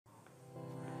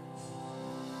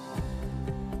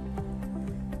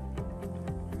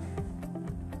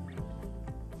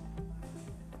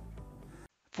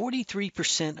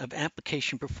43% of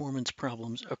application performance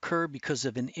problems occur because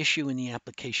of an issue in the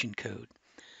application code.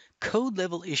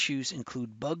 Code-level issues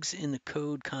include bugs in the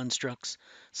code constructs,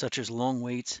 such as long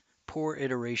waits, poor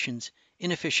iterations,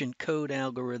 inefficient code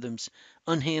algorithms,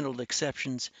 unhandled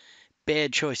exceptions,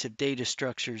 bad choice of data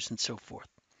structures, and so forth.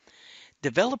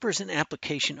 Developers and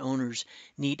application owners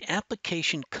need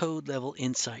application code-level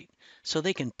insight so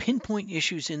they can pinpoint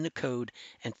issues in the code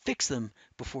and fix them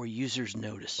before users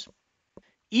notice.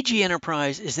 EG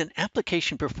Enterprise is an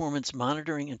application performance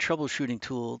monitoring and troubleshooting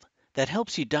tool that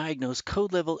helps you diagnose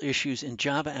code-level issues in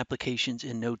Java applications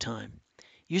in no time.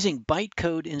 Using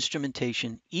byte-code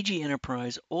instrumentation, EG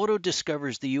Enterprise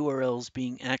auto-discovers the URLs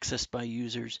being accessed by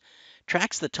users,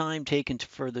 tracks the time taken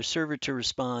for the server to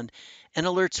respond, and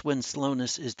alerts when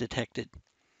slowness is detected.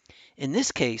 In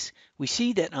this case, we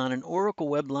see that on an Oracle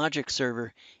WebLogic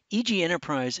server, EG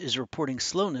Enterprise is reporting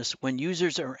slowness when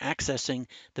users are accessing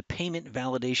the payment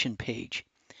validation page.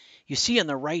 You see on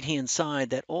the right-hand side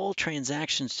that all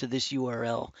transactions to this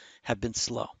URL have been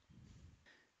slow.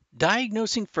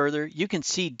 Diagnosing further, you can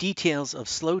see details of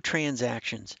slow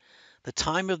transactions. The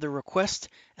time of the request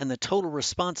and the total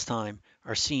response time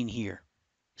are seen here.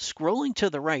 Scrolling to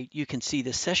the right, you can see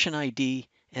the session ID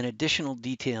and additional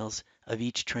details of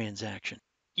each transaction.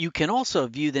 You can also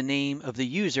view the name of the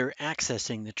user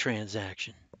accessing the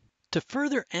transaction. To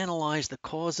further analyze the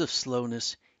cause of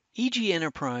slowness, EG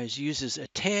Enterprise uses a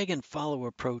tag and follow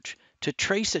approach to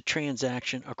trace a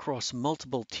transaction across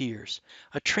multiple tiers.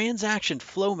 A transaction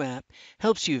flow map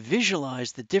helps you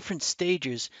visualize the different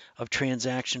stages of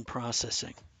transaction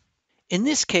processing. In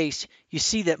this case, you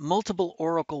see that multiple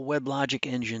Oracle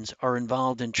WebLogic engines are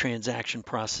involved in transaction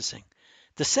processing.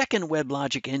 The second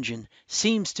WebLogic engine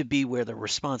seems to be where the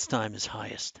response time is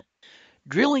highest.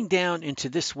 Drilling down into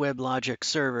this WebLogic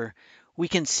server, we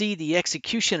can see the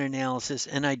execution analysis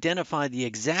and identify the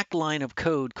exact line of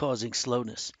code causing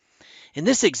slowness. In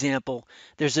this example,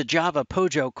 there's a Java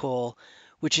POJO call,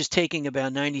 which is taking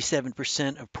about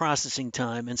 97% of processing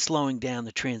time and slowing down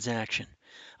the transaction.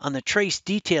 On the trace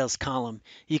details column,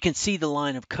 you can see the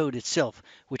line of code itself,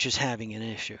 which is having an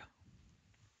issue.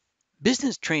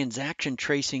 Business transaction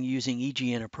tracing using EG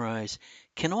Enterprise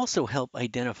can also help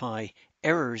identify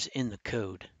errors in the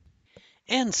code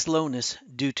and slowness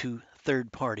due to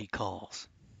third-party calls.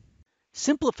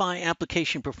 Simplify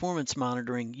application performance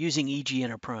monitoring using EG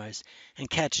Enterprise and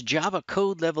catch Java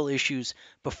code-level issues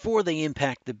before they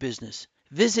impact the business.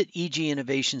 Visit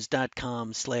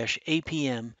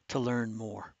eginnovations.com/APM to learn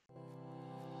more.